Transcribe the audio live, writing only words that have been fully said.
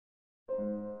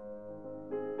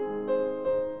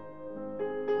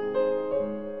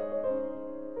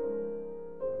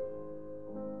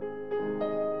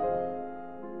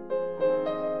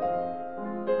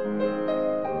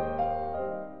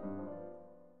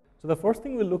So the first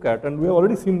thing we'll look at, and we have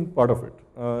already seen part of it,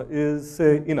 is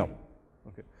say enum.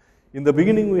 Okay. In the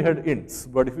beginning we had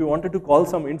ints, but if you wanted to call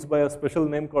some ints by a special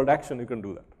name called action, you can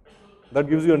do that. That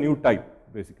gives you a new type,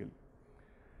 basically.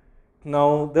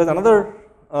 Now there's another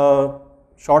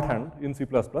shorthand in C++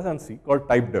 and C called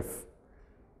typedef.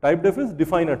 Typedef is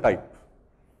define a type.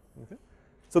 Okay.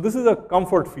 So this is a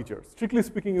comfort feature. Strictly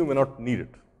speaking, you may not need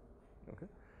it. Okay.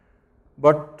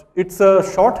 But it's a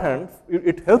shorthand.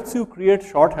 It helps you create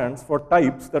shorthands for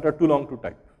types that are too long to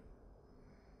type.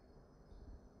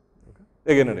 Okay.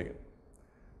 Again and again.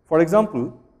 For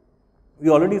example, we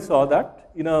already saw that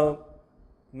in a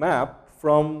map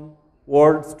from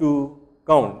words to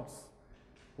counts,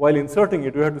 while inserting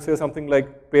it, you have to say something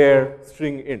like pair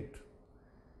string int.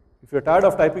 If you're tired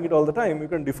of typing it all the time, you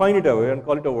can define it away and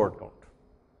call it a word count.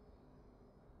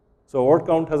 So a word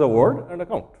count has a word and a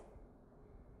count.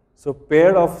 So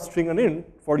pair of string and int,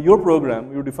 for your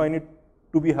program, you define it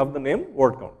to have the name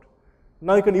word count.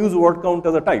 Now you can use word count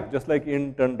as a type, just like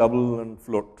int and double and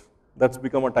float. That's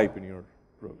become a type in your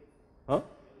program. Huh?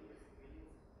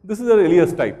 This is an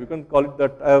alias type. You can call it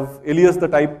that. I have alias the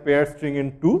type pair string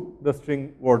int to the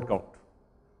string word count.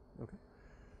 Okay.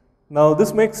 Now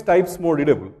this makes types more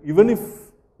readable. Even if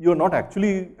you're not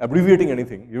actually abbreviating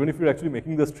anything, even if you're actually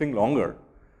making the string longer,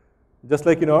 just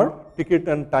like in our ticket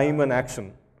and time and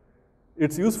action,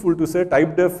 it's useful to say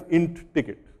typedef int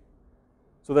ticket.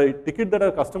 So the ticket that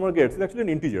a customer gets is actually an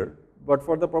integer, but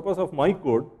for the purpose of my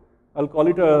code, I'll call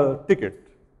it a ticket,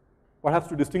 perhaps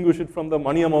to distinguish it from the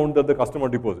money amount that the customer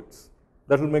deposits.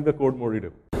 That will make the code more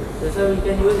readable. So sir, we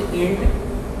can use int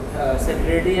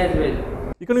separately as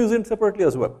well. You can use int separately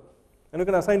as well, and you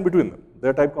can assign between them. They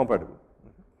are type compatible.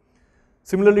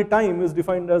 Similarly, time is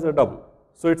defined as a double.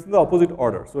 So it's in the opposite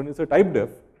order. So when you say typedef,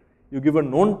 you give a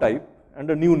known type and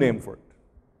a new name for it.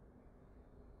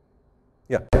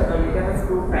 Yeah. So we can have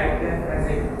two typedef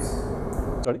as ints.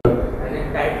 Sorry? And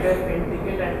then typedef int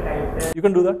ticket and typedef. You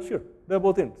can do that, sure. They are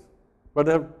both ints, but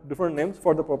they have different names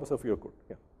for the purpose of your code.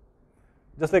 Yeah.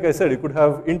 Just like I said, you could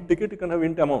have int ticket, you can have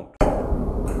int amount.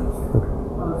 Also,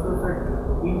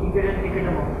 sir, int ticket and ticket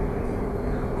amount.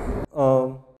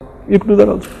 You could do that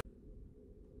also.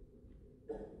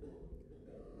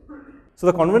 So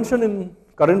the convention in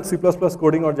current C++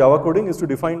 coding or Java coding is to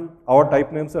define our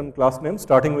type names and class names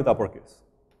starting with uppercase,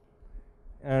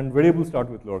 and variables start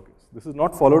with lowercase. This is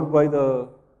not followed by the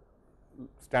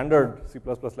standard C++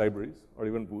 libraries or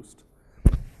even Boost,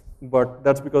 but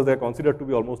that's because they're considered to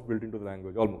be almost built into the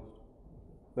language, almost.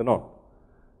 They're not.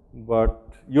 But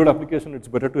your application, it's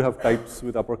better to have types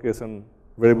with uppercase and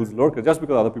variables lowercase, just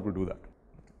because other people do that.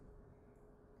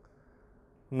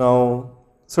 Now,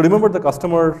 so remember the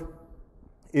customer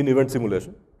in event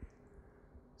simulation.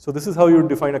 So this is how you would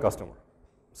define a customer.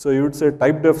 So you would say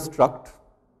typedef struct,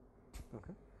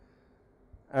 okay,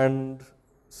 and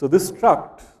so this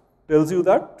struct tells you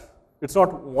that it's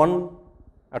not one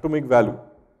atomic value,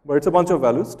 but it's a bunch of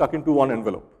values stuck into one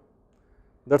envelope.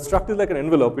 That struct is like an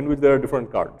envelope in which there are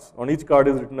different cards. On each card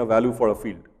is written a value for a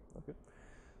field. Okay.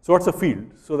 So what's a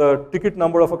field? So the ticket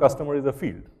number of a customer is a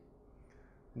field.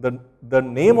 The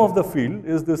name of the field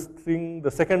is this thing,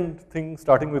 the second thing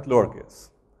starting with lowercase.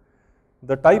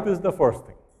 The type is the first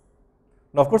thing.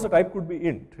 Now of course the type could be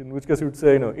int, in which case you would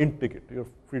say, int ticket. You're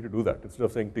free to do that instead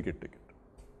of saying ticket.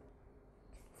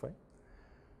 Fine.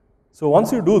 So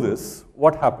once you do this,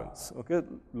 what happens? Okay,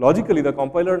 logically the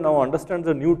compiler now understands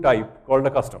a new type called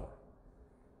a customer.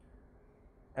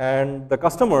 And the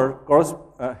customer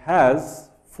has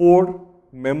 4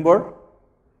 member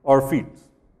or fields.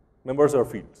 Members or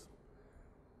fields,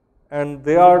 and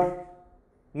they are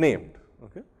named.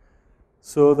 Okay,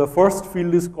 so the first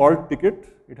field is called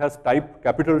ticket. It has type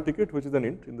capital ticket, which is an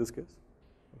int in this case.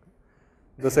 Okay.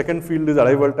 The second field is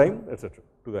arrival time, etc.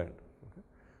 to the end. Okay.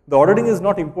 The ordering is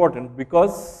not important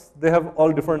because they have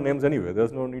all different names anyway.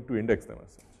 There's no need to index them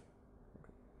as such.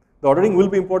 Okay. The ordering will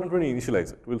be important when you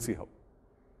initialize it. We'll see how.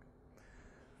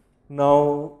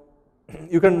 Now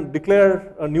you can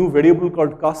declare a new variable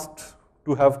called cust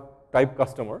to have type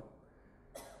customer,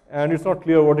 and it's not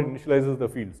clear what it initializes the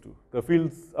fields to. The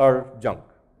fields are junk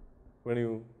when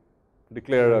you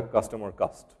declare a customer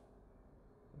cust.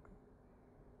 Okay.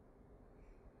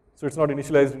 So it's not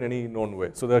initialized in any known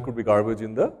way. So there could be garbage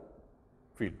in the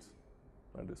fields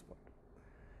at this point.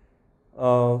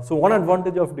 So one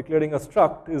advantage of declaring a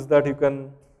struct is that you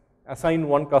can assign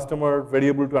one customer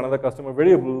variable to another customer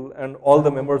variable, and all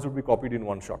the members would be copied in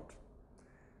one shot.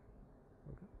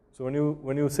 So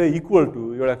when you say equal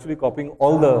to, you're actually copying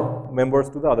all the members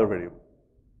to the other variable.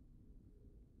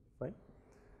 Fine?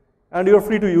 And you're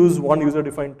free to use one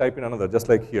user-defined type in another, just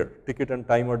like here. Ticket and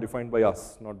time are defined by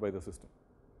us, not by the system.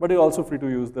 But you're also free to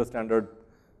use the standard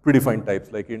predefined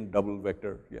types like int, double,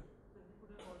 vector, yeah.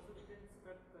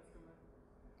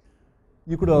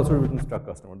 You could also written struct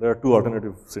customer. There are two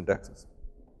alternative syntaxes.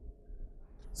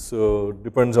 So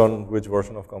depends on which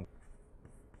version of comp.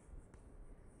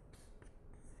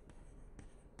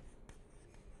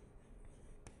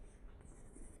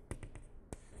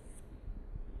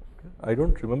 Okay. I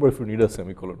don't remember if you need a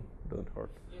semicolon. It doesn't hurt.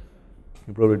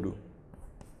 You probably do.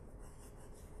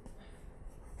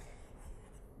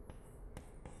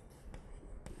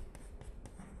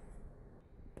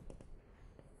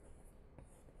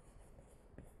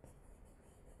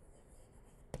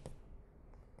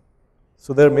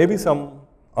 So there may be some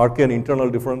arcane internal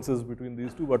differences between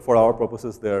these two, but for our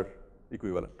purposes, they are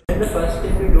equivalent. In the first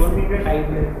case, we don't need a type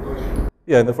diff.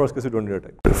 Yeah, in the first case, you don't need a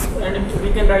type diff. And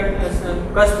we can write as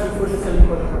cust before the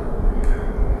semicolon.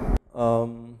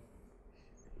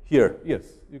 Here, yes,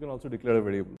 you can also declare a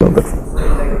variable.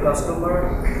 Like a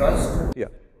customer, cust. Yeah,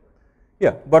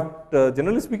 yeah, but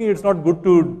generally speaking, it's not good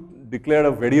to declare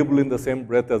a variable in the same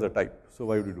breath as a type. So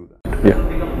why would you do that? Yeah.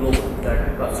 Become global,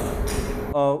 that cust.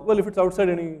 Well, if it's outside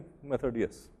any method,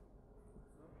 yes.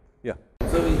 Yeah.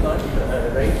 So we can't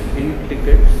write int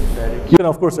ticket directly. You can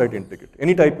of course write int ticket.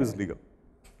 Any type is legal.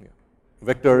 Yeah.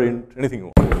 Vector, int, anything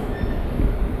you want.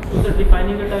 So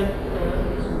defining a type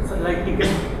like ticket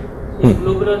is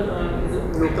global or is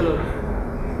it local?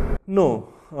 Or? No,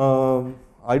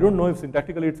 I don't know if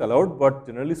syntactically it's allowed, but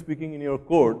generally speaking, in your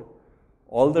code,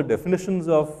 all the definitions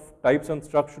of types and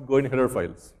structs should go in header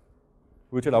files,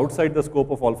 which are outside the scope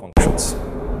of all functions. So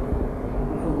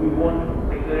we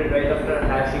won't declare it right after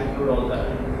hash include all that.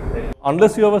 Right?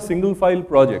 Unless you have a single file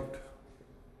project.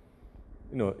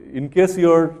 You know, in case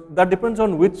that depends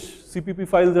on which CPP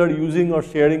files are using or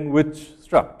sharing which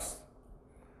structs.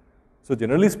 So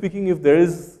generally speaking, if there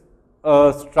is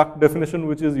a struct definition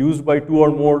which is used by 2 or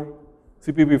more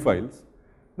CPP files,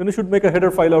 then you should make a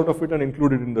header file out of it and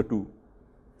include it in the 2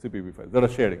 CPP files that are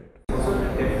sharing it. So the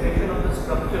definition of the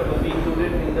structure will be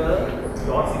included in the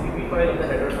 .cpp file of the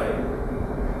header file.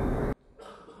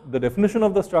 The definition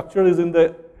of the structure is in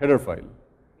the header file.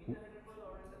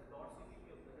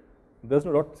 There's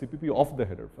no .cpp of the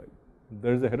header file.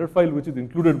 There is a header file which is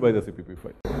included by the CPP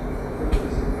file.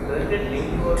 Doesn't it link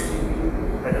to a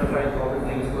CPP header file or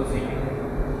links to a CPP?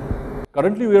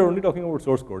 Currently, we are only talking about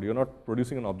source code. You're not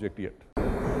producing an object yet.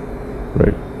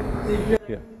 Right.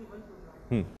 Yeah.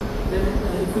 Then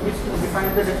if we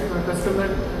define the customer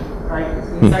right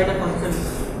inside a function,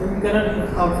 then we cannot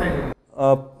use outside it.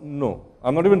 No,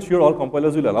 I'm not even sure all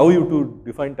compilers will allow you to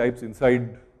define types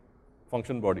inside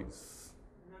function bodies.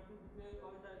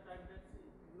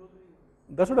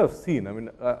 That's what I've seen. I mean,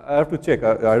 I have to check.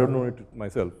 I don't know it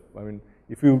myself. I mean,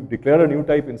 if you declare a new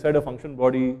type inside a function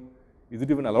body, is it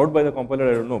even allowed by the compiler?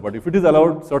 I don't know. But if it is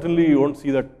allowed, certainly you won't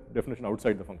see that definition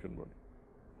outside the function body.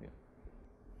 Yeah.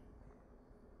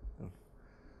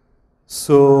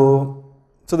 So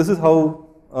this is how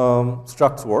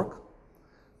structs work.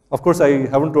 Of course, I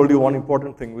haven't told you one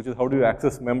important thing, which is how do you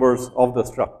access members of the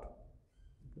struct.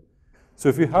 So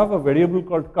if you have a variable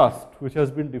called cust, which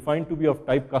has been defined to be of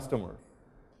type customer,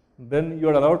 then you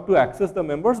are allowed to access the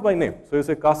members by name. So you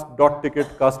say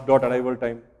cust.ticket, cust.arrival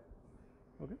time.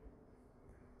 Okay?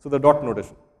 So the dot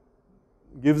notation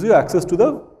gives you access to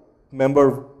the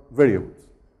member variables.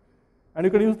 And you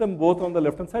can use them both on the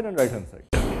left hand side and right hand side.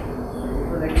 So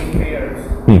like in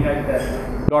pairs, we had that.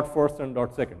 Dot first and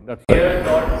dot second. That's Pair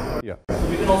dot. Yeah. So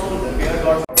we can also put the pair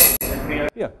dot first and pair.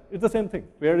 Yeah, it's the same thing.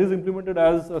 Pair is implemented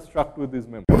as a struct with these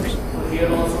members. So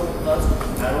here also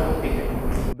cust arrow ticket.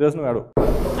 There's no arrow.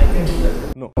 So I can do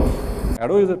that. No.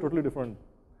 Arrow is a totally different.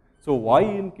 So why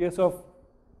in case of,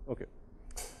 okay.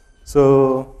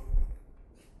 So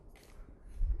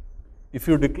if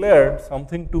you declared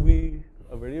something to be,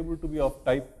 a variable to be of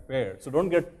type pair, so don't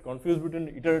get confused between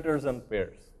iterators and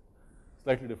pairs.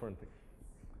 Slightly different thing.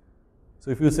 So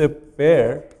if you say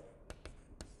pair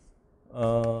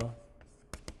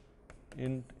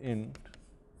int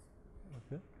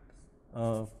okay,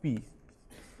 p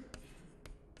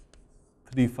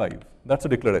 35, that's a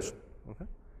declaration. Okay?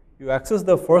 You access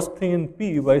the first thing in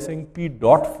p by saying p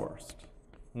dot first,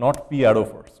 not p arrow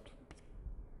first.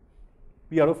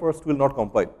 P arrow first will not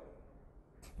compile.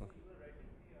 Okay.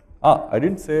 I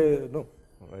didn't say, no,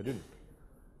 I didn't.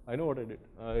 I know what I did.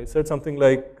 I said something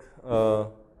like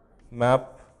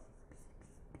map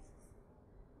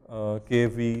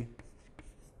kv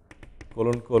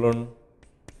colon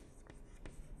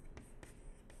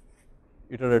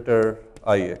iterator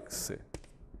ix, say.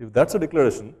 If that's a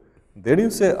declaration, then you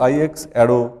say ix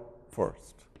arrow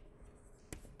first.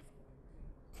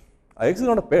 Ix is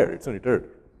not a pair, it's an iterator.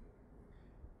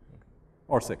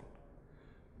 or second.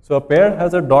 So a pair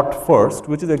has a dot first,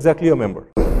 which is exactly a member.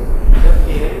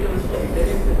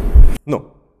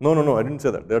 No, I didn't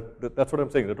say that. That's what I'm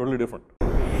saying. They're totally different.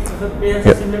 So pairs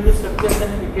are similar to structures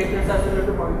and indicators are similar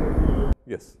to pointers.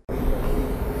 Yes.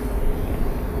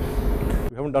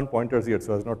 We haven't done pointers yet,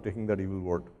 so I was not taking that evil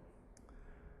word.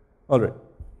 All right.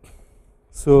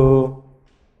 So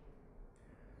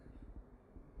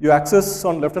you access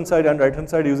on left hand side and right hand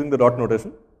side using the dot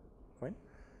notation. Fine.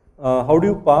 How do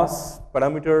you pass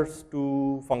parameters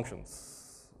to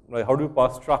functions? Right? How do you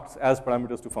pass structs as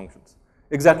parameters to functions?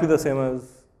 Exactly the same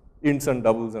as ints and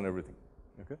doubles and everything.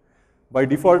 Okay. By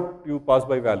default, you pass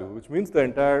by value, which means the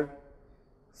entire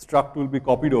struct will be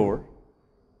copied over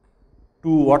to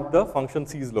what the function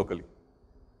sees locally.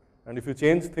 And if you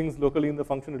change things locally in the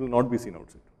function, it will not be seen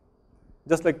outside.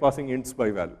 Just like passing ints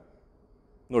by value,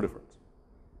 no difference.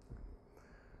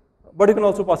 But you can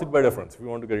also pass it by reference if you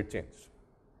want to get it changed.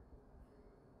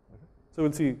 Okay. So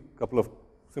we'll see a couple of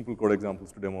simple code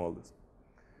examples to demo all this.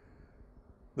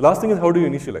 The last thing is, how do you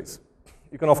initialize?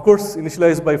 You can of course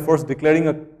initialize by first declaring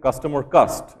a customer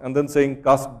cust and then saying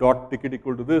cust.ticket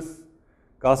equal to this,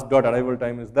 cust.arrival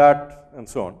time is that, and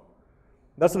so on.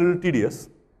 That's a little tedious.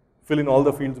 Fill in all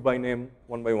the fields by name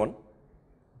one by one.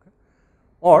 Okay.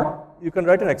 Or you can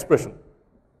write an expression.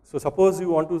 So suppose you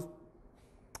want to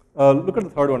look at the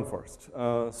third one first.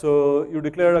 So you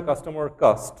declare a customer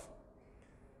cust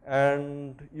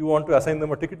and you want to assign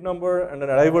them a ticket number and an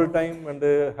arrival time, and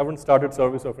they haven't started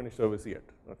service or finished service yet.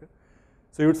 Okay.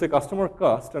 So you would say customer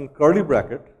cust and curly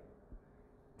bracket,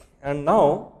 and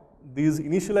now these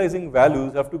initializing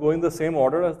values have to go in the same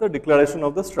order as the declaration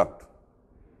of the struct.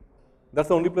 That's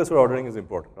the only place where ordering is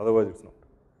important, otherwise it's not.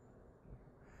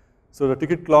 So the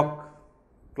ticket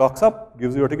clocks up,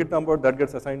 gives you a ticket number, that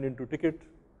gets assigned into ticket,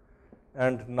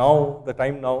 and now the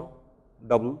time now,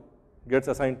 double, gets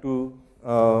assigned to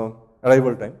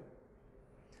arrival time,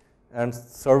 and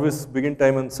service begin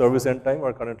time and service end time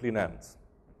are currently nans.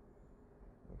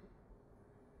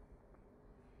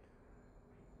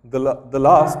 The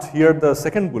last here, the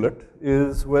second bullet,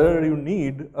 is where you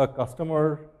need a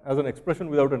customer as an expression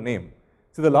without a name.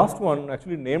 See, the last one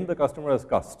actually named the customer as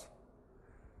cust.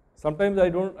 Sometimes I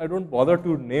don't bother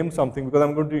to name something because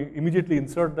I'm going to immediately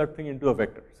insert that thing into a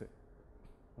vector, say.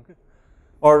 Okay.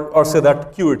 Or say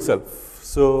that queue itself.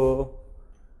 So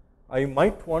I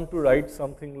might want to write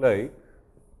something like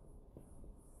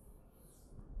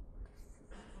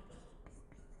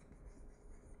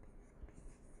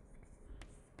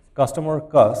customer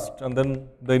cust and then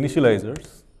the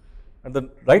initializers, and the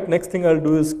right next thing I'll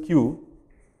do is queue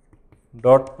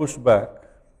dot pushback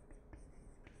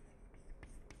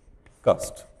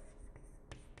cust.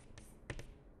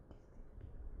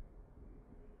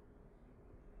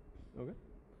 Okay.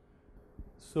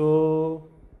 So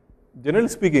generally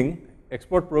speaking,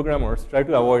 expert programmers try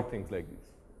to avoid things like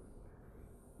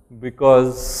these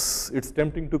because it's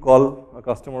tempting to call a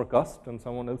customer cust and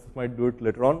someone else might do it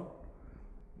later on.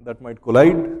 That might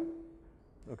collide.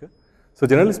 Okay. So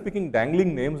generally speaking,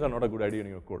 dangling names are not a good idea in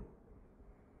your code.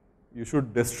 You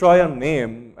should destroy a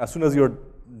name as soon as you're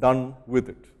done with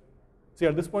it. See,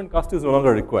 at this point, cust is no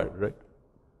longer required, right?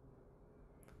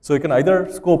 So you can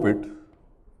either scope it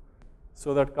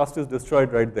so that cust is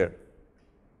destroyed right there,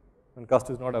 and cust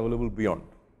is not available beyond.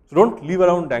 So don't leave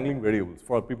around dangling variables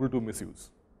for people to misuse.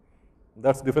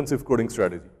 That's defensive coding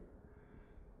strategy.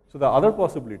 So the other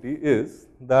possibility is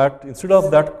that instead of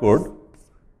that code,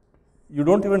 you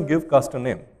don't even give cust a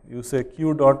name. You say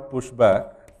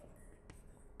queue.pushback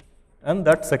and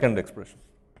that second expression.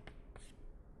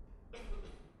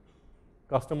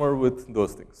 Customer with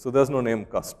those things. So there's no name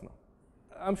cust now.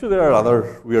 I'm sure there are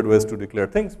other weird ways to declare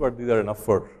things, but these are enough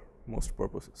for most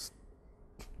purposes.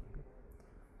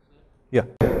 Yeah.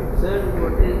 Sir,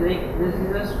 what is like, this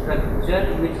is a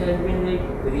structure which has been like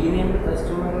renamed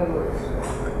customer or what?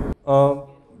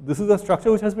 This is a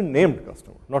structure which has been named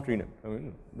customer, not renamed. I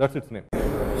mean, that's its name.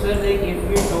 Sir, like if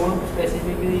we don't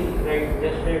specifically write,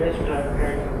 just write a struct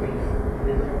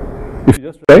and If you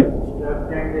just write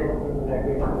struct and then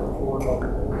bracket code.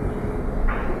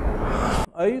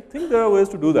 I think there are ways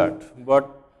to do that, but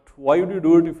why would you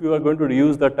do it if you are going to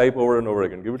reuse that type over and over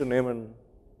again? Give it a name and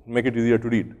make it easier to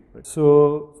read. Right?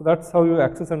 So that's how you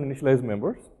access and initialize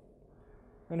members.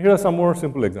 And here are some more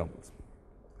simple examples.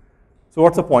 So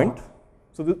what's a point?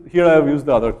 So here I have used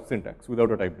the other syntax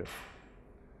without a type def.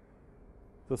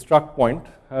 So struct point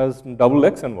has double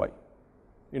x and y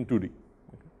in 2D.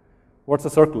 Okay. What's a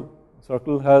circle? A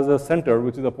circle has a center,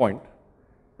 which is a point,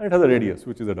 and it has a radius,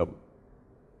 which is a double.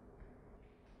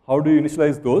 How do you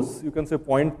initialize those? You can say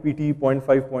point pt,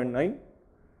 0.5, 0.9,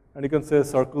 and you can say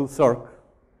circle circ,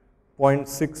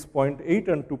 0.6, 0.8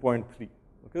 and 2.3.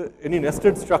 Okay? Any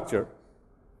nested structure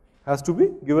has to be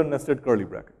given nested curly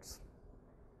brackets.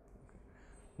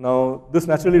 Now, this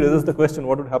naturally raises the question,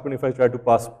 what would happen if I try to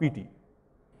pass PT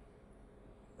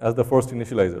as the first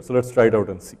initializer? So let's try it out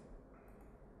and see.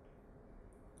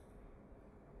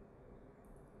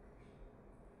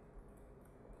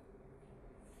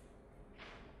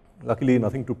 Luckily,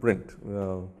 nothing to print.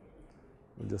 We'll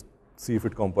just see if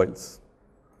it compiles.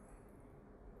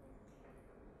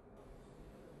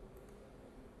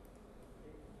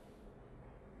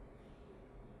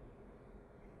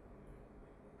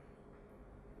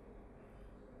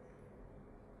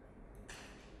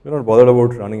 We're not bothered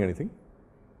about running anything.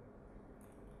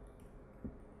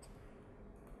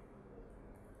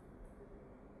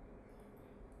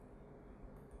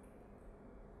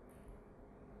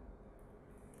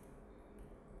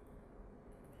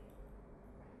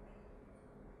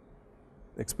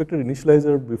 Expected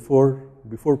initializer before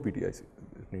PT, I see.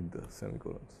 It needs the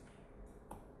semicolons.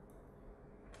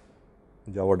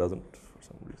 Java doesn't for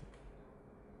some reason.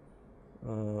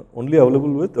 Only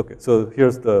available with, okay, so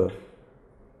here's the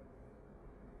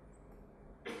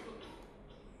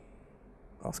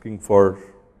asking for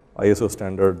ISO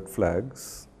standard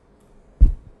flags.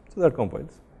 So that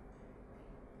compiles.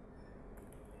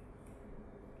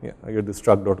 Yeah, I get this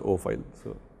struct.o file.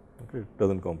 So okay, it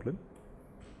doesn't compile.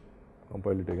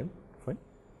 Compile it again, fine.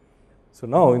 So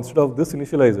now instead of this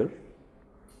initializer,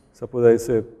 suppose I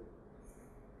say,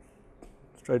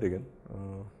 let's try it again.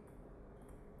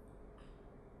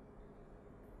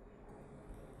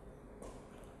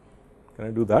 Can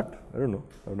I do that? I don't know.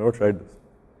 I've never tried this.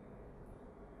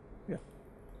 Yeah.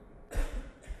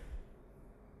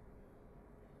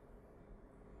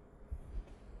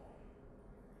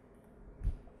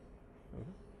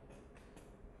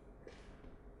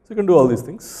 So you can do all these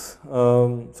things.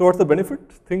 So what's the benefit?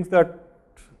 Things that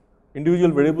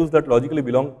individual variables that logically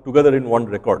belong together in one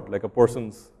record, like a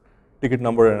person's ticket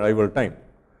number and arrival time.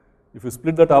 If you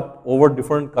split that up over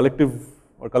different collective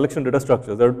or collection data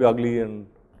structures, that would be ugly and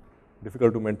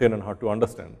difficult to maintain and hard to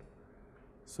understand.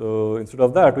 So instead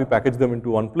of that, we package them into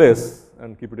one place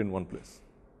and keep it in one place.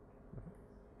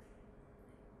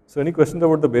 So any questions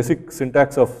about the basic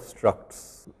syntax of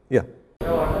structs? Yeah.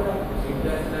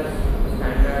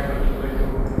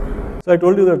 So I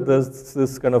told you that there's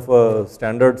this kind of a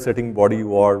standard setting body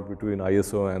war between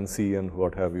ISO, ANSI and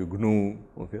what have you, GNU,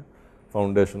 okay,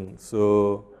 foundation.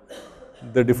 So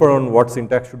they differ on what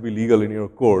syntax should be legal in your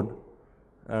code,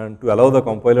 and to allow the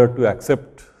compiler to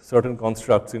accept certain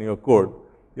constructs in your code,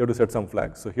 you have to set some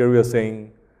flags. So here we are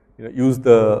saying, use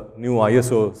the new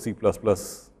ISO C++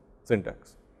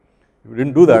 syntax. If we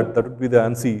didn't do that, that would be the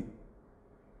ANSI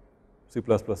C++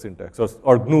 syntax,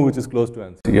 or GNU, which is close to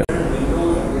ANSI. Yeah.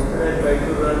 Try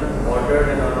to run ordered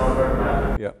and unordered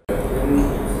map.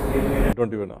 Yeah.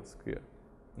 Don't even ask. Yeah.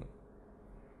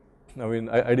 No. I mean,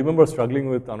 I remember struggling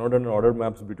with unordered and ordered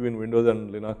maps between Windows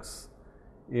and Linux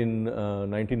in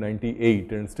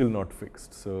 1998, and it's still not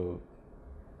fixed. So,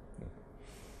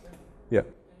 yeah.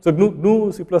 So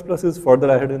GNU C++ is further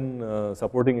ahead in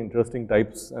supporting interesting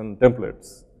types and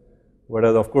templates,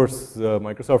 whereas of course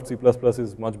Microsoft C++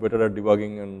 is much better at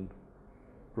debugging and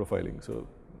profiling. So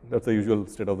that's the usual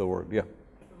state of the world. Yeah. So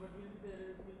what will be the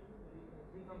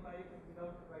recompile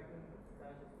without writing dash?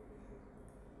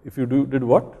 If you did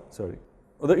what? Sorry.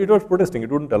 Oh, it was protesting.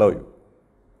 It wouldn't allow you.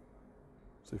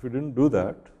 So if you didn't do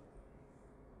that,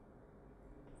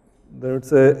 then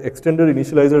it's a extended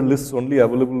initializer lists only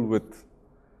available with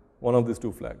one of these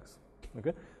two flags.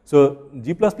 Okay. So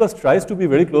G++ tries to be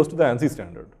very close to the ANSI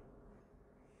standard.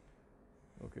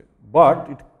 Okay.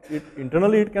 But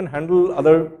internally it can handle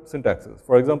other syntaxes.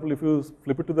 For example, if you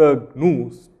flip it to the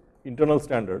GNU internal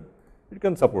standard, it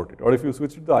can support it. Or if you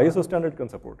switch it to the ISO standard, it can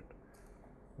support it.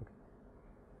 Okay.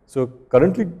 So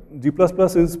currently G++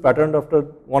 is patterned after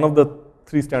one of the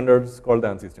three standards called the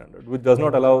ANSI standard, which does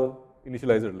not allow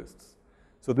initializer lists.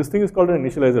 So this thing is called an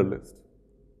initializer list.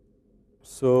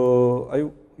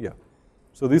 So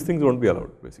so these things won't be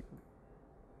allowed basically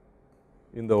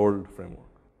in the old framework.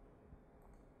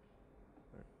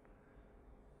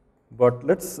 But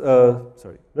let's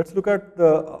look at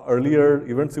the earlier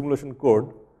event simulation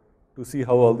code to see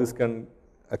how all this can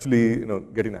actually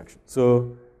get in action.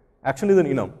 So action is an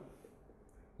enum.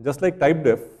 Just like type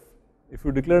def, if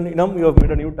you declare an enum, you have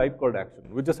made a new type called action,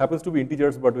 which just happens to be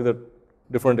integers but with a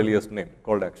different alias name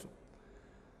called action.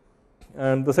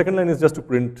 And the second line is just to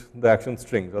print the action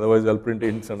strings, otherwise I'll print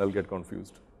ints and I'll get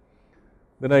confused.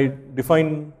 Then I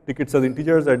define tickets as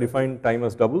integers, I define time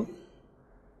as double.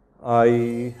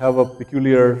 I have a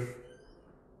peculiar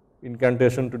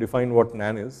incantation to define what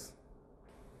nan is.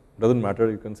 doesn't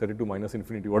matter, you can set it to minus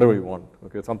infinity, whatever you want,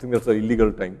 okay, something that's an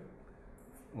illegal time.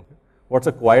 Okay. What's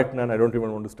a quiet NaN? I don't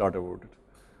even want to start about it,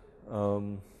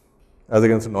 as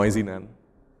against a noisy NaN.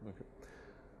 Okay.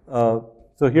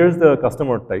 So here's the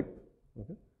customer type.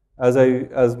 Okay.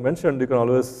 As mentioned, you can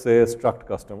always say a struct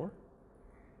customer.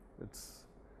 It's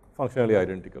functionally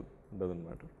identical, doesn't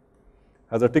matter.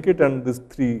 Has a ticket and this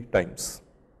 3 times,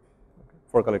 okay,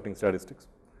 for collecting statistics.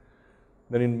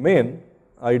 Then in main,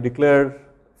 I declare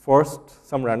first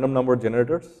some random number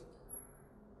generators,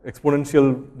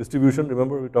 exponential distribution,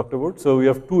 remember we talked about. So we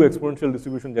have 2 exponential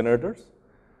distribution generators.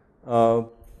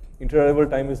 Interarrival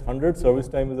time is 100, service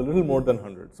time is a little more than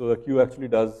 100. So the queue actually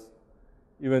does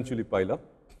eventually pile up.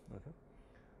 Okay.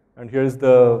 And here is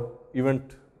the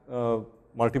event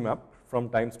multimap from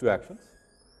times to actions.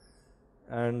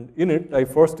 And in it, I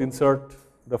first insert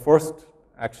the first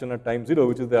action at time 0,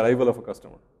 which is the arrival of a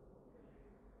customer.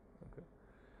 Okay.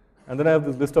 And then I have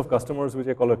this list of customers which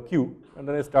I call a queue, and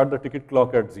then I start the ticket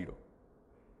clock at 0.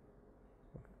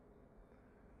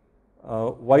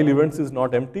 Okay. While events is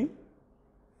not empty,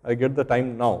 I get the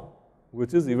time now,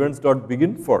 which is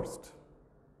events.begin first.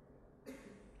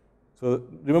 So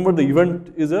remember, the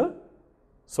event is a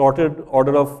sorted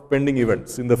order of pending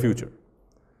events in the future.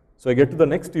 So I get to the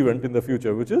next event in the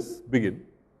future, which is begin.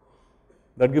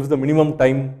 That gives the minimum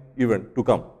time event to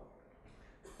come.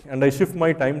 And I shift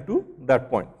my time to that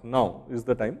point. Now is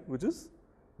the time which is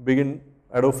begin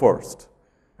arrow first.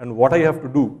 And what I have to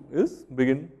do is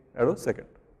begin arrow second.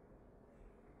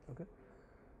 Okay.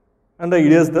 And I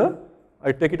erase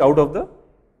I take it out of the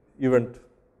event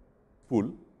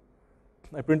pool.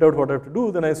 I print out what I have to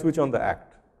do, then I switch on the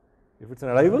act. If it's an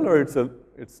arrival or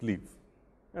it's leave,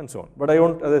 and so on. But I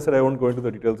won't, as I said, I won't go into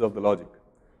the details of the logic.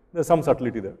 There's some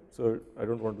subtlety there, so I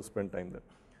don't want to spend time there.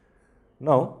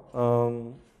 Now,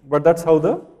 but that's how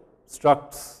the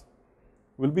structs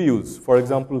will be used. For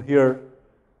example, here,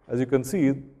 as you can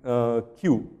see,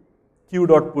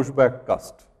 queue.pushback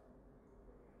cust.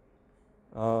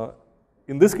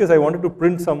 In this case, I wanted to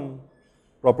print some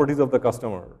properties of the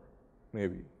customer,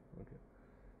 maybe. Okay.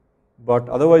 But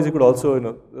otherwise, you could also,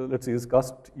 let's see, is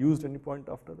cust used any point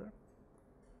after that?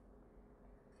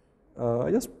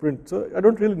 I just print, so I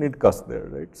don't really need cust there,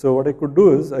 right? So what I could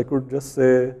do is, I could just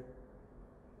say,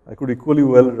 I could equally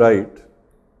well write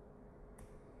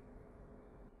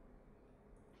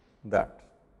that.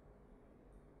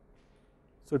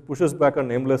 So it pushes back a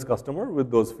nameless customer with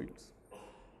those fields.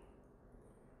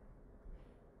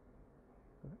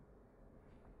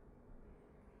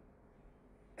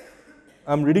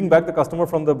 I'm reading back the customer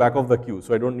from the back of the queue,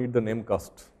 so I don't need the name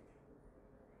cust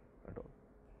at all.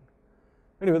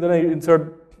 Anyway, then I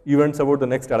insert events about the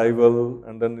next arrival,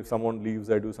 and then if someone leaves,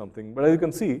 I do something. But as you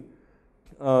can see,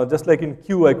 just like in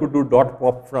queue, I could do dot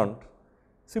pop front.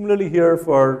 Similarly here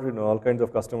for all kinds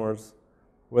of customers,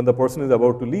 when the person is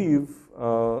about to leave,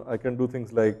 I can do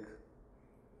things like,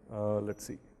 let's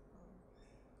see,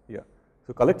 yeah.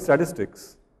 So collect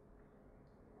statistics.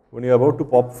 When you're about to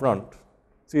pop front,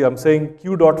 see, I'm saying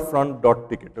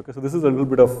queue.front.ticket. Okay, so this is a little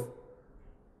bit of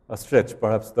a stretch,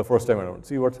 perhaps the first time around.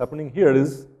 See, what's happening here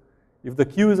is, if the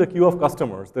queue is a queue of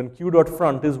customers, then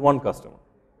queue.front is one customer.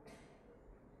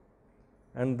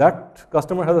 And that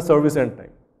customer has a service end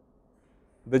time.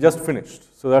 They just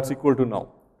finished, so that's equal to now.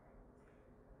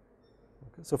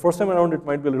 Okay, so first time around, it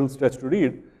might be a little stretch to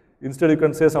read. Instead, you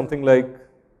can say something like,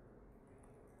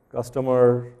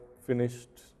 customer finished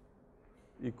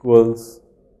equals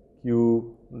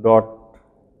queue dot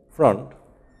front,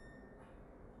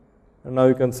 and now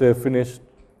you can say finished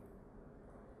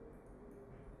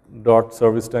dot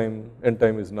service time end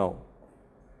time is now.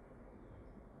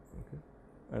 Okay.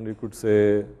 And you could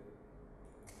say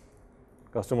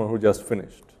customer who just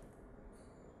finished,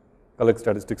 collect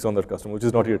statistics on that customer, which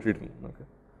is not yet written.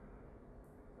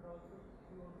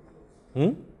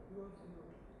 Okay.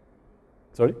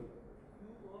 Sorry.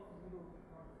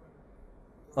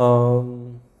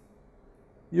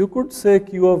 You could say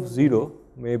queue of 0,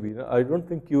 maybe. I don't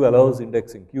think queue allows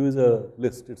indexing. Queue is a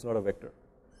list, it's not a vector.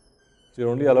 So you're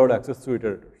only allowed access through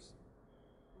iterators.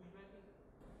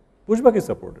 Pushback is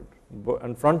supported,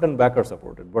 and front and back are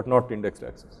supported, but not indexed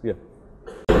access. Yeah.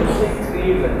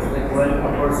 Three events, like when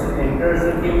a person enters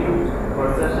the queue, a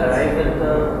person arrives at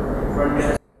the front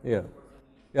end. Yeah.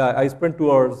 Yeah, I spent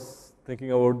 2 hours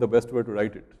thinking about the best way to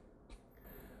write it.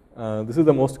 This is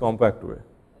the most compact way.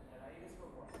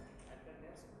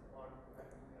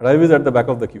 Arrive is at the back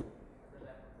of the queue,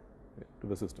 yeah, to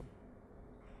the system.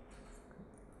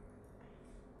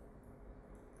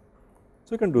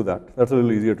 So you can do that. That's a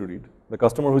little easier to read. The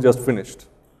customer who just finished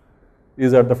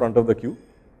is at the front of the queue.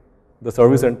 The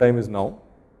service end time is now.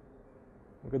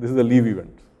 Okay, this is a leave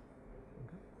event,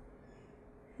 okay,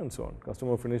 and so on.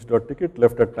 Customer finished dot ticket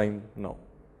left at time now,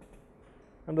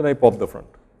 and then I pop the front.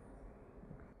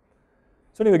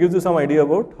 So anyway, it gives you some idea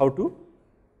about how to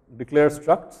declare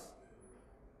structs,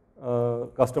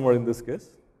 customer in this case,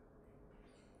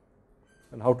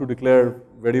 and how to declare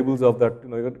variables of that.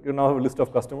 You now have a list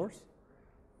of customers.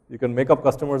 You can make up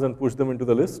customers and push them into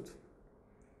the list,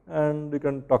 and you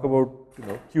can talk about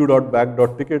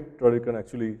queue.back.ticket, or you can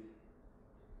actually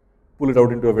pull it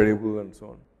out into a variable and so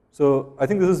on. So I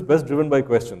think this is best driven by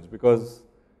questions, because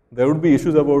there would be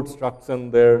issues about structs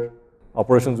and their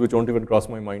operations which won't even cross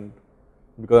my mind,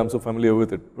 because I'm so familiar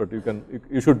with it. But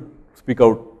you should speak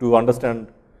out to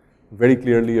understand very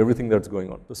clearly everything that's going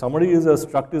on. So summary is a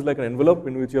struct is like an envelope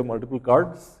in which you have multiple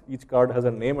cards. Each card has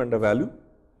a name and a value.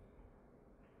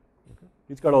 Okay.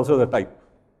 Each card also has a type.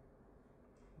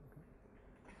 Okay.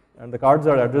 And the cards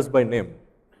are addressed by name,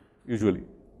 usually.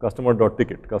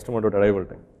 Customer.ticket, customer.arrival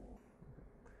time.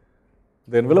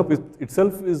 The envelope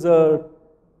itself is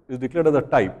declared as a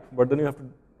type, but then you have to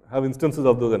have instances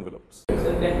of those envelopes. So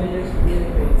can you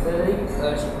just like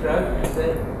a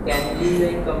struct can we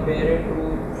compare it to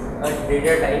a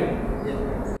data type?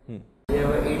 We have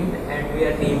an int and we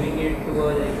are naming it to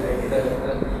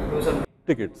to some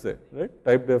ticket, say, right?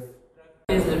 Type def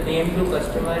is the name to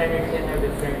customer, and it can have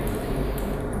different.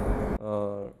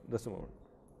 Just a moment.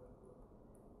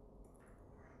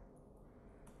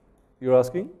 You're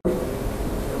asking?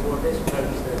 What is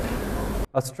struct, sir?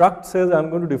 A struct says I'm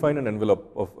going to define an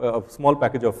envelope of a small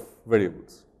package of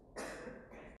variables.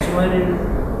 Customer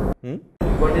in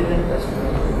what is a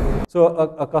customer? So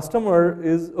a customer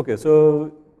is, okay,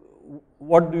 so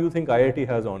what do you think IIT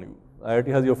has on you? IIT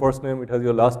has your first name, it has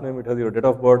your last name, it has your date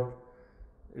of birth,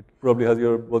 it probably has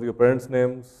both your parents'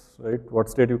 names, right? What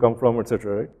state you come from,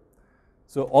 etc., right?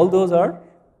 So all those are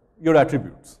your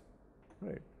attributes,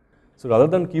 right? So rather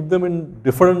than keep them in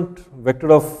different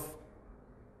vector of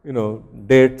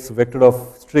dates, vector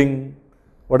of string,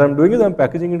 what I'm doing is I'm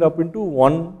packaging it up into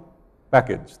one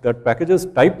package. That package's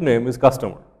type name is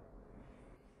customer,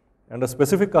 and a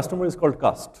specific customer is called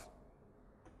cust.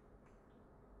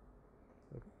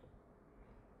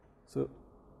 Okay.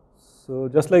 So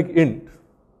just like int,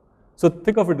 so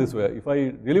think of it this way, if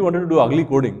I really wanted to do ugly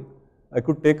coding, I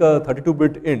could take a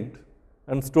 32-bit int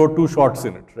and store two shorts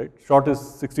in it, right? Short is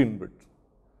 16-bit.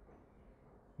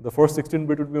 The first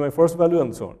 16-bit would be my first value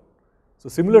and so on. So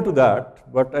similar to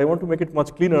that, but I want to make it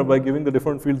much cleaner by giving the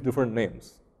different fields different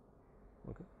names.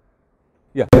 Okay.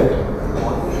 Yeah.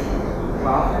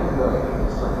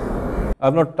 I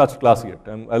have not touched class yet.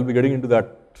 I'll be getting into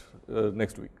that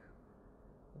next week.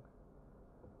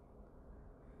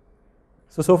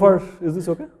 So far, is this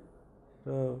okay?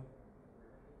 So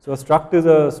a struct is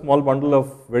a small bundle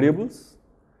of variables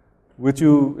which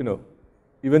you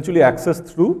eventually access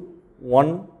through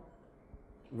one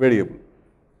variable,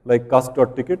 like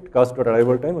cust.ticket,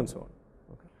 cust.arrival time, and so on.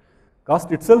 Okay.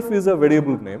 Cust itself is a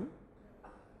variable name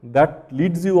that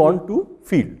leads you on to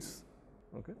fields.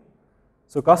 Okay.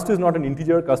 So cust is not an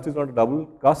integer, cust is not a double,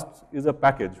 cust is a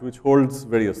package which holds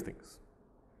various things.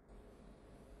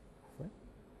 Okay.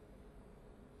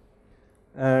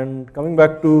 And coming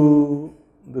back to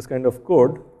this kind of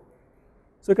code,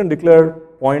 so you can declare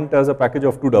point as a package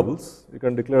of two doubles. You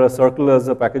can declare a circle as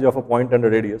a package of a point and a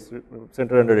radius,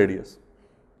 center and a radius.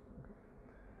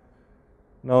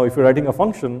 Now, if you're writing a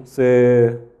function,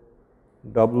 say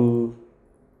double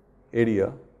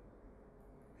area,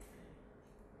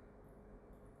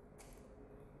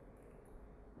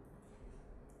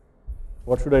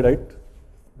 what should I write?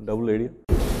 Double area.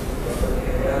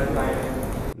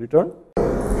 Return?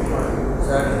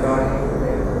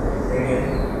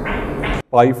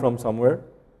 Pi from somewhere,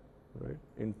 right,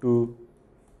 into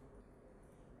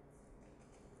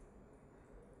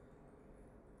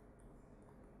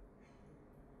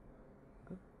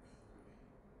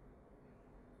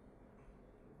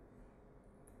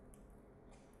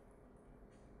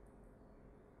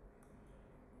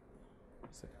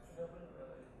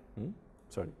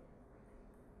sorry.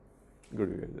 Good,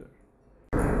 you guys there.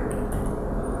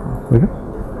 Okay.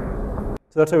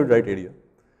 So that's how you write area.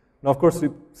 Now, of course,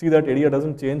 you see that area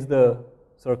doesn't change the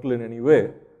circle in any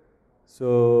way.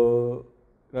 So,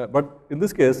 but in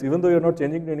this case, even though you're not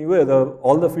changing in any way,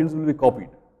 all the fields will be copied.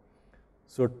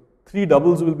 So, 3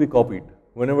 doubles will be copied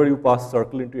whenever you pass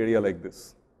circle into area like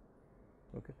this.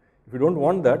 Okay. If you don't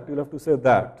want that, you'll have to say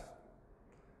that.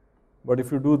 But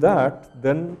if you do that,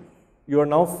 then you are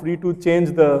now free to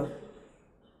change the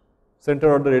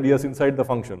center or the radius inside the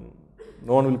function.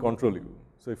 No one will control you.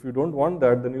 So if you don't want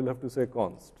that, then you'll have to say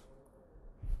const,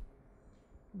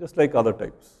 just like other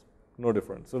types. no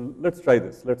difference. So let's try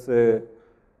this. Let's say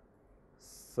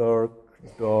circ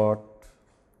dot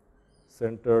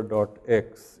center dot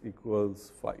x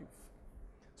equals 5.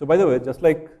 So by the way, just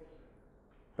like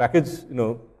package,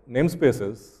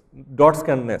 namespaces, dots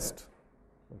can nest.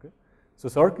 Okay. So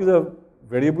circ is a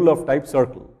variable of type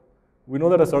circle. We know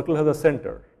that a circle has a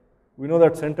center. We know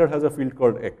that center has a field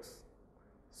called x.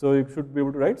 So you should be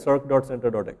able to write circ dot center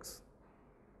dot x.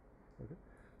 Okay.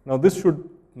 Now this should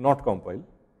not compile.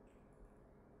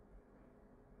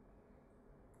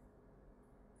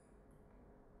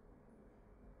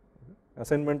 Okay.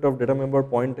 Assignment of data member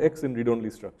point x in read-only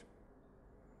structure.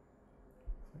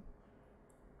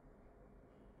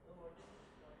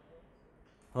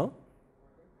 Huh?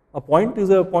 A point is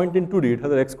a point in 2D. It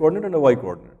has an x coordinate and a y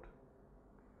coordinate.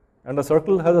 And a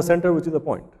circle has a center which is a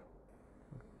point.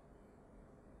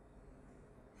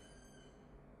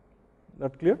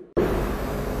 That clear?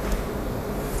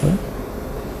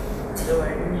 So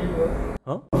why didn't it work?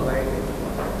 Huh? Why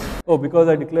didn't Oh, because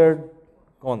I declared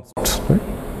const. Right?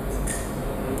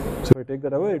 So if I take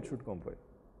that away, it should compile.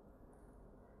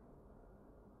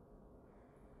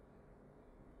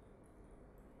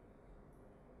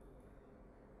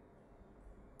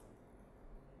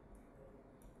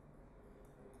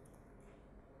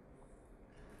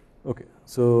 Okay,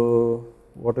 so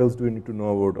what else do we need to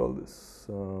know about all this?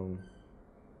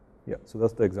 Yeah, so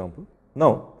that's the example.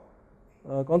 Now,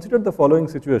 consider the following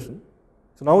situation.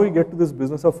 So now we get to this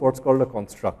business of what's called a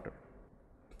constructor.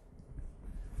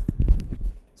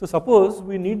 So suppose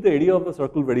we need the area of the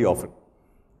circle very often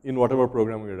in whatever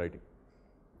program we are writing.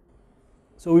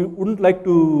 So we wouldn't like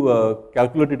to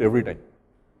calculate it every time,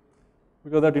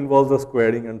 because that involves the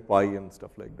squaring and pi and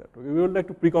stuff like that. Okay, we would like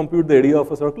to pre-compute the area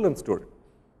of a circle and store it.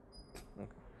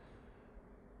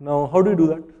 Now, how do we do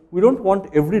that? We don't want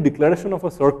every declaration of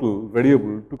a circle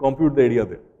variable to compute the area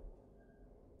there.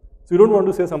 So you don't want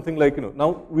to say something like,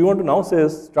 now we want to now say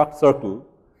struct circle,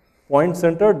 point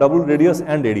center, double radius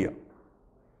and area.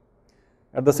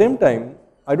 At the same time,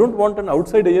 I don't want an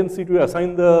outside agency to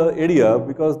assign the area,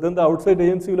 because then the outside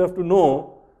agency will have to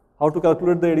know how to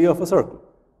calculate the area of a circle.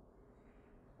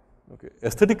 Okay.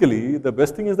 Aesthetically, the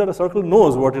best thing is that a circle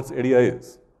knows what its area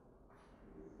is.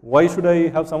 Why should I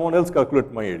have someone else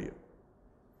calculate my area?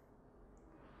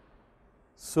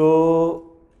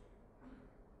 So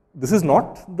this is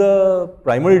not the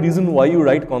primary reason why you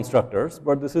write constructors,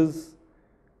 but this is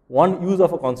one use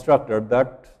of a constructor,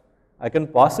 that I can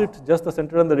pass it just the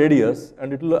center and the radius,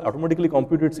 and it will automatically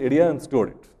compute its area and store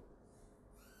it.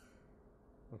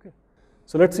 Okay.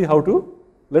 So let's see how to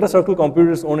let a circle compute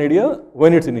its own area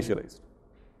when it's initialized.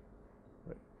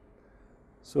 Right.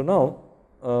 So now,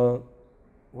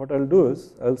 what I'll do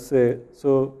is, I'll say,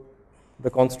 so the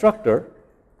constructor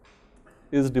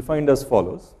is defined as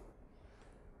follows.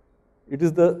 It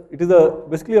is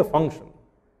basically a function.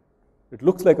 It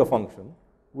looks like a function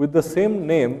with the same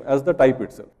name as the type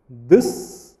itself.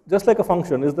 This, just like a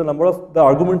function, is the number of the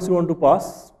arguments you want to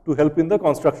pass to help in the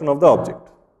construction of the object,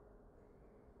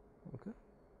 okay,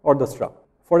 or the struct.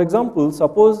 For example,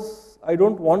 suppose I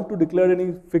don't want to declare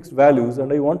any fixed values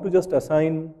and I want to just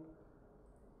assign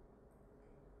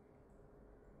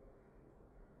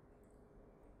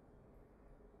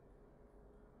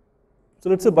so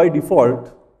let's say by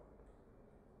default,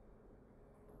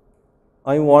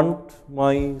 I want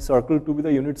my circle to be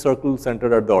the unit circle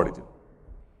centered at the origin.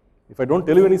 If I don't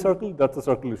tell you any circle, that's the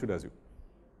circle you should assume.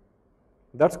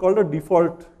 That's called a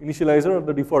default initializer or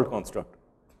the default constructor,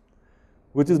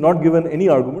 which is not given any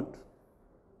argument,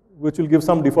 which will give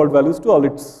some default values to all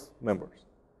its members.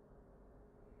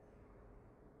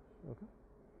 Okay.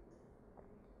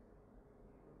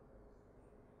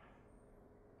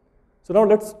 So now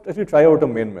let's actually try out a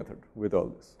main method with all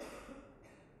this.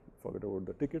 Forget about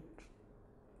the ticket.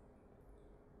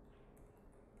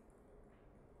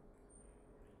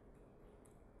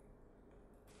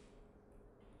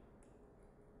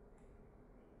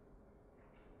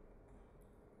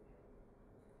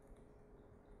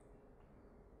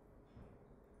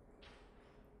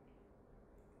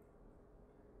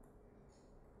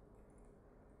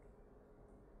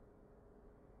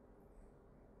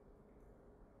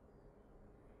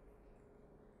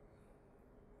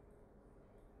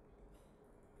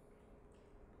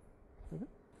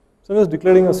 So I was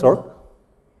declaring a circ,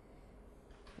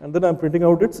 and then I'm printing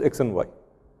out its x and y.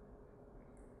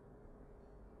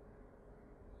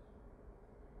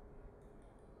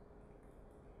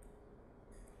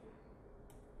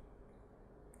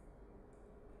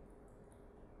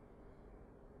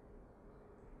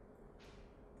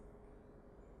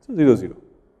 So 0, 0.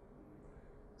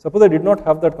 Suppose I did not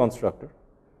have that constructor.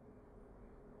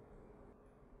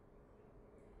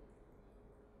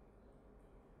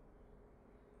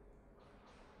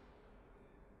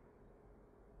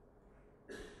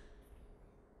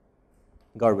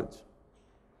 garbage.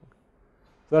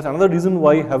 So that's another reason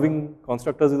why having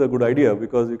constructors is a good idea,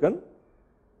 because you can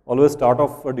always start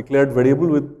off a declared variable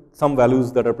with some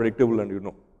values that are predictable and you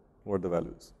know what the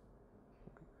value is.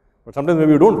 Okay. But sometimes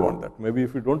maybe you don't want that. Maybe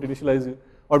if you don't initialize,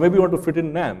 or maybe you want to fit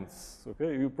in nans,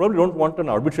 okay, you probably don't want an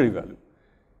arbitrary value.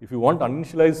 If you want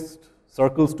uninitialized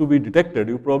circles to be detected,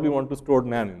 you probably want to store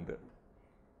nan in there,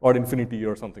 or infinity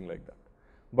or something like that.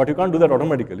 But you can't do that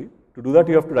automatically. To do that,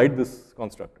 you have to write this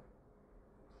constructor.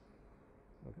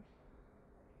 Okay.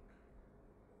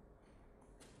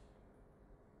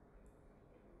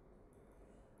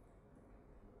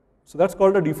 So that's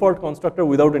called a default constructor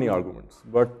without any arguments.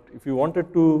 But if you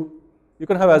wanted to, you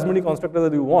can have as many constructors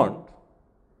as you want,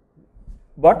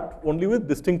 but only with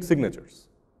distinct signatures.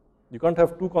 You can't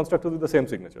have two constructors with the same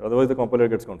signature, otherwise the compiler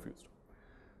gets confused.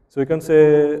 So you can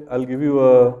say, I'll give you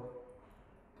a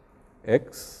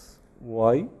x,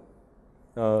 y,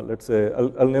 let's say,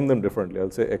 I'll name them differently.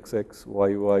 I'll say xx,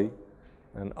 yy,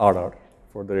 and rr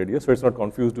for the radius, so it's not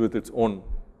confused with its own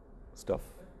stuff.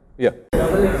 Yeah.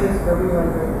 Double access, double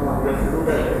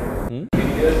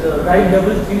right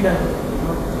double 3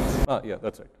 times. Ah, yeah,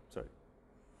 that's right. Sorry.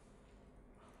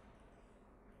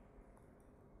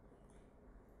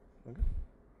 Okay.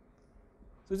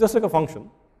 So it's just like a function.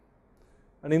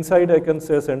 And inside I can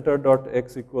say center dot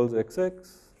x equals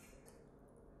xx.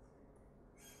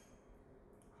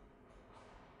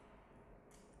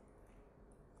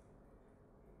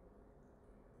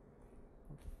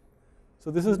 So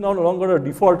this is now no longer a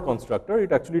default constructor.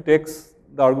 It actually takes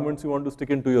the arguments you want to stick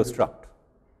into your struct.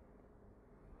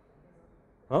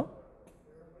 Huh?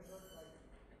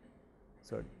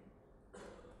 Sorry.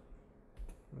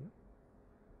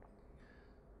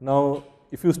 Now,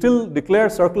 if you still declare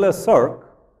circle as circ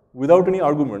without any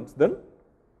arguments, then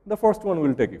the first one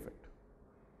will take effect.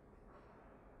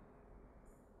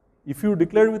 If you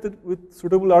declare with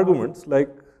suitable arguments like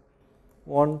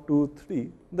 1, 2,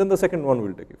 3, then the second one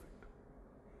will take effect.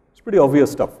 It's pretty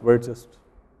obvious stuff, but it's just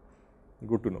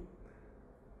good to know.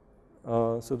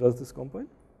 So does this compile?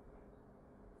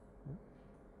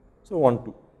 So 1,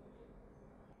 2.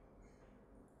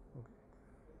 Okay.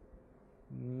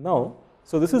 Now,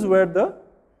 so this is where the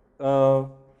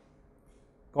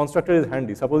constructor is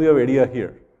handy. Suppose you have area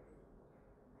here,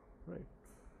 right?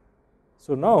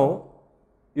 So now,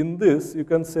 in this, you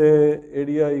can say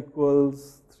area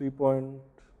equals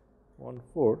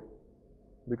 3.14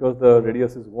 because the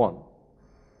radius is 1.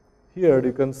 Here,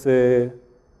 you can say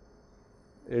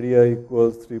area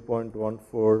equals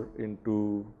 3.14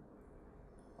 into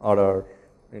RR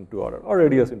into RR, or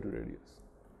radius into radius.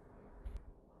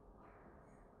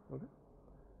 Okay.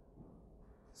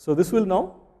 So this will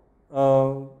now,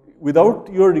 without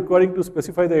your requiring to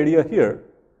specify the area here,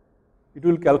 it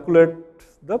will calculate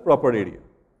the proper area.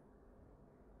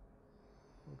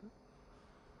 Okay.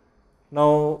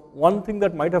 Now, one thing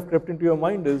that might have crept into your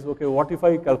mind is, okay, what if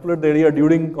I calculate the area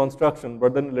during construction,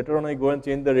 but then later on I go and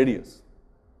change the radius?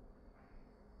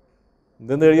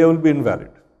 Then the area will be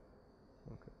invalid.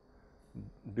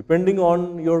 Depending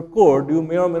on your code, you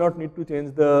may or may not need to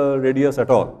change the radius at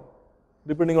all,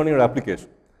 depending on your application.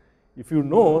 If you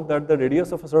know that the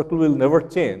radius of a circle will never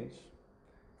change,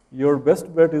 your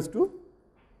best bet is to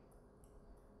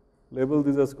label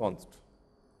this as const.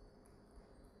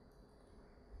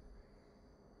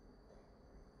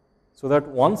 So that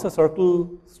once a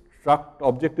circle struct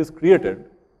object is created,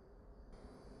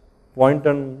 point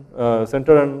and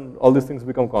center and all these things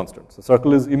become constants. The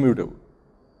circle is immutable.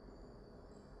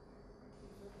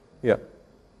 Yeah.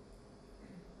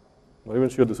 Not even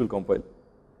sure this will compile.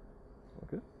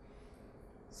 Okay.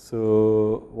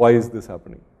 So why is this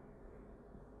happening?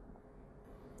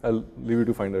 I'll leave you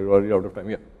to find out. We're already out of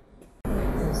time. Yeah.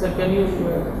 Sir, can you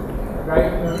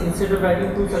write instead of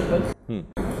writing two circles?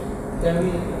 Can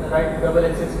we write double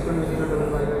x equal to 0,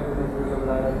 double y equal to 0, double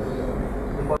r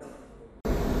equal to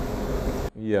 0?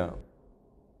 Yeah.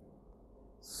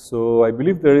 So I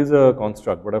believe there is a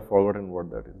construct, but I've forgotten what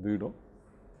that is. Do you know?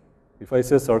 If I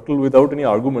say circle without any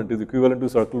argument is equivalent to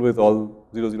circle with all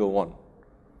 0, 0, 1,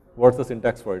 what's the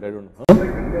syntax for it? I don't know. Huh?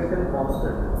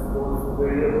 Those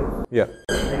variables. Yeah.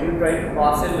 And you try to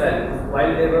pass in values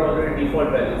while they were already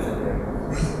default values in there.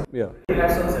 Yeah. It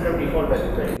has some set of default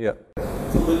values, right? Yeah.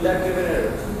 So will that give an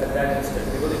error at that instance?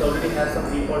 Because it already has some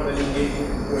default value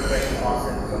you are trying to pass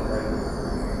in some value.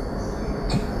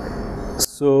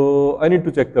 So I need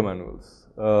to check the manuals.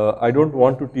 I don't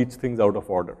want to teach things out of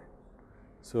order.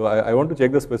 So I want to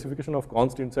check the specification of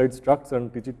const inside structs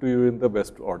and teach it to you in the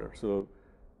best order. So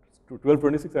to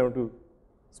 12:26 I want to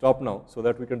stop now so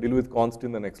that we can deal with const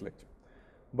in the next lecture.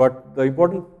 But the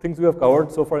important things we have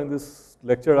covered so far in this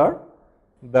lecture are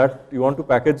that you want to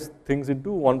package things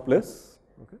into one place.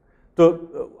 Okay.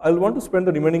 So I'll want to spend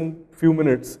the remaining few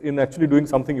minutes in actually doing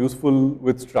something useful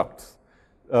with structs.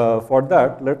 For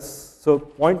that, so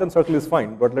point and circle is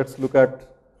fine, but let's look at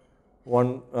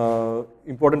one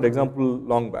important example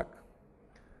long back.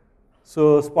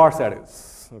 So sparse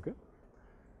arrays. Okay.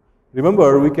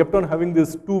 Remember, we kept on having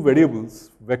these two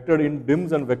variables vectored in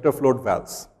dims and vector float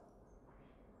vals.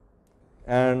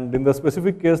 And in the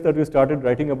specific case that we started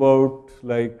writing about,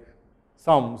 like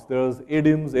sums, there's a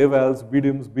dims, a vals, b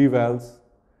dims, b vals,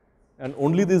 and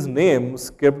only these names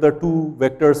kept the two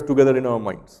vectors together in our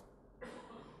minds.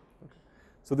 Okay.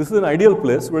 So this is an ideal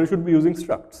place where you should be using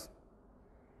structs.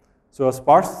 So a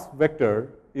sparse vector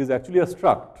is actually a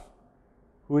struct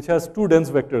which has two dense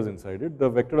vectors inside it, the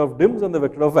vector of dims and the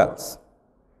vector of vals.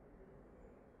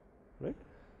 Right?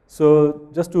 So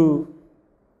just to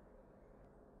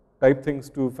type things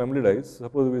to familiarize,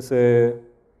 suppose we say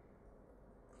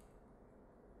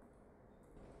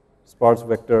sparse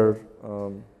vector,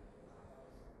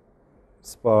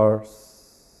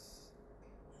 sparse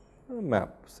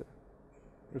map, say.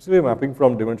 It's really mapping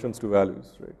from dimensions to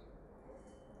values, right?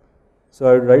 So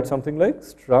I would write something like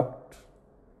struct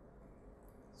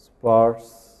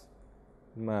sparse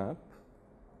map.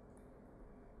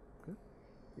 Okay.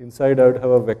 Inside I would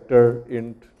have a vector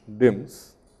int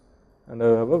dims, and I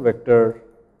have a vector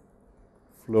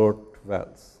float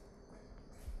vals.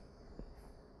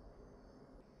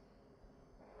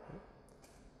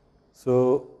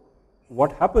 So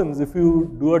what happens if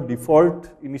you do a default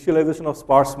initialization of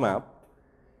sparse map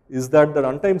is that the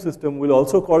runtime system will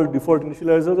also call default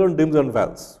initializers on dims and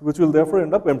vals, which will therefore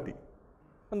end up empty.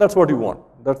 And that's what you want.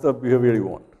 That's the behavior you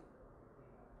want.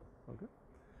 Okay.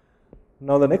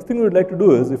 Now the next thing we would like to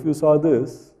do is, if you saw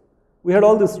this, we had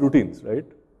all these routines, right?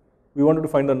 We wanted to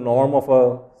find the norm of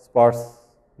a sparse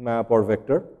map or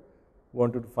vector. We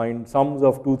wanted to find sums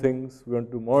of two things. We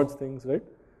wanted to merge things, right?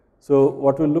 So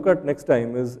what we'll look at next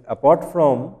time is, apart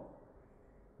from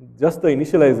just the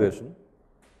initialization,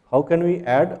 how can we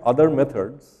add other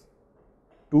methods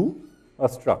to a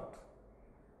struct?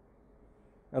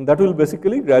 And that will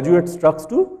basically graduate structs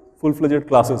to full-fledged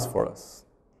classes for us.